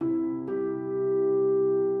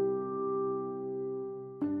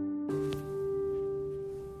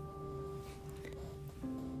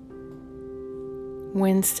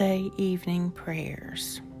Wednesday evening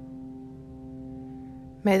prayers.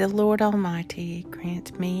 May the Lord Almighty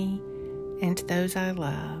grant me and those I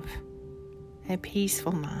love a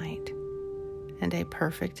peaceful night and a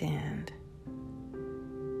perfect end.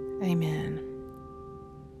 Amen.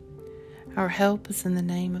 Our help is in the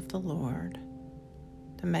name of the Lord,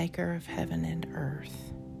 the maker of heaven and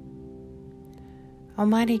earth.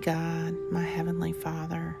 Almighty God, my heavenly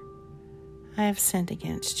Father, I have sinned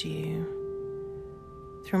against you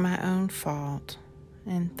through my own fault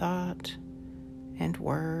in thought and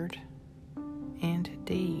word and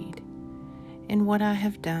deed, in what I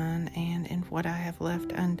have done and in what I have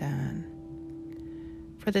left undone.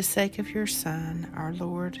 For the sake of your Son, our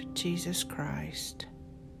Lord Jesus Christ,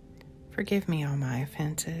 forgive me all my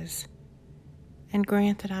offenses, and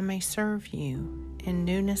grant that I may serve you in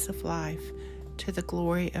newness of life to the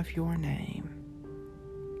glory of your name.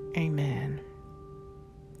 Amen.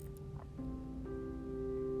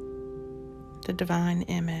 The Divine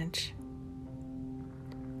Image.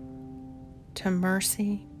 To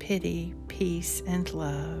mercy, pity, peace, and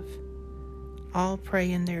love, all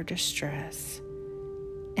pray in their distress,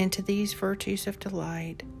 and to these virtues of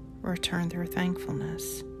delight return their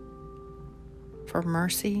thankfulness. For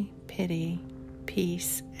mercy, pity,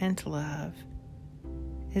 peace, and love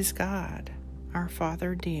is God, our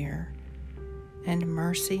Father dear, and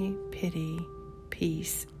mercy, pity,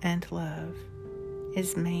 peace, and love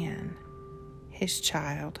is man, his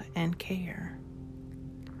child and care.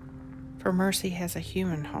 For mercy has a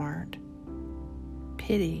human heart,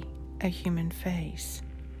 pity a human face,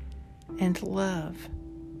 and love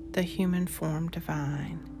the human form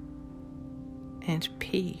divine, and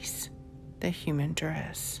peace the human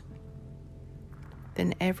dress.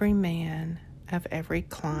 Then every man of every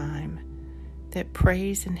clime that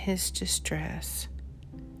prays in his distress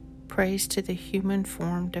prays to the human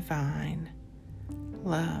form divine,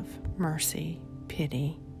 love, mercy,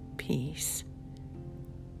 pity, peace.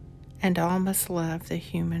 And all must love the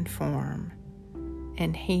human form,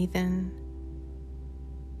 and heathen,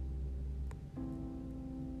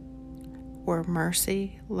 where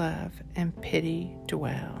mercy, love, and pity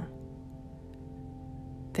dwell,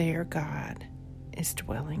 there God is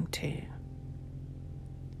dwelling too.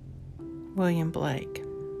 William Blake.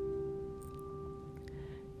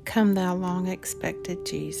 Come thou long expected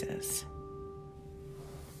Jesus.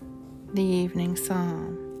 The Evening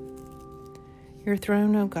Psalm. Your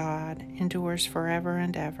throne, O God, endures forever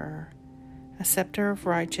and ever. A scepter of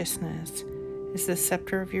righteousness is the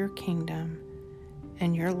scepter of your kingdom,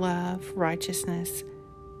 and your love, righteousness,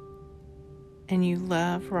 and you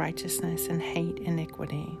love righteousness and hate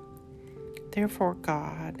iniquity. Therefore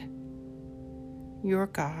God, your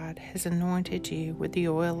God, has anointed you with the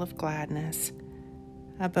oil of gladness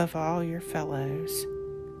above all your fellows.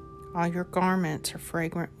 All your garments are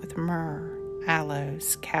fragrant with myrrh,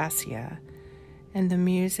 aloes, cassia, and the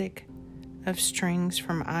music of strings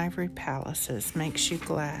from ivory palaces makes you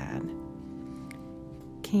glad.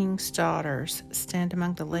 King's daughters stand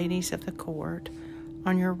among the ladies of the court.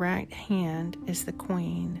 On your right hand is the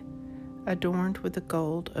queen, adorned with the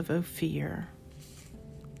gold of Ophir.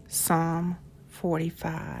 Psalm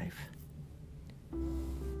 45.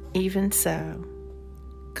 Even so,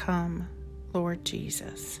 come, Lord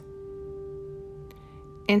Jesus.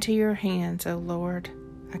 Into your hands, O Lord,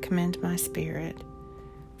 I commend my spirit,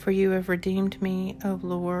 for you have redeemed me, O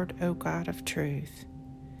Lord, O God of truth.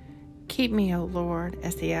 Keep me, O Lord,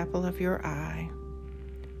 as the apple of your eye.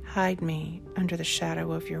 Hide me under the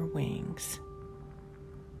shadow of your wings.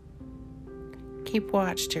 Keep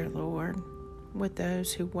watch, dear Lord, with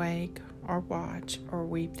those who wake or watch or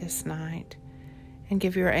weep this night, and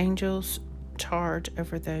give your angels charge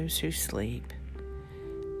over those who sleep.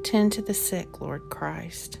 Tend to the sick, Lord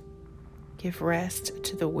Christ. Give rest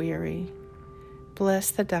to the weary.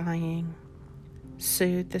 Bless the dying.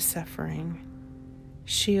 Soothe the suffering.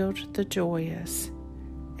 Shield the joyous,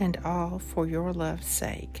 and all for your love's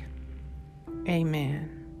sake.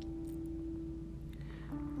 Amen.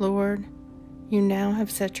 Lord, you now have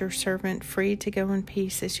set your servant free to go in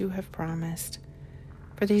peace as you have promised.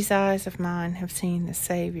 For these eyes of mine have seen the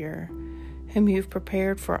Savior, whom you've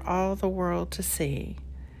prepared for all the world to see,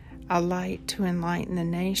 a light to enlighten the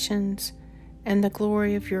nations, and the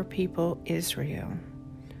glory of your people Israel.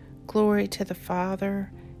 Glory to the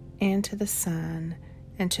Father, and to the Son,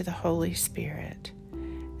 and to the Holy Spirit,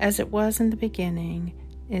 as it was in the beginning,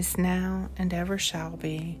 is now, and ever shall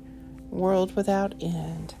be, world without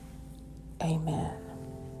end. Amen.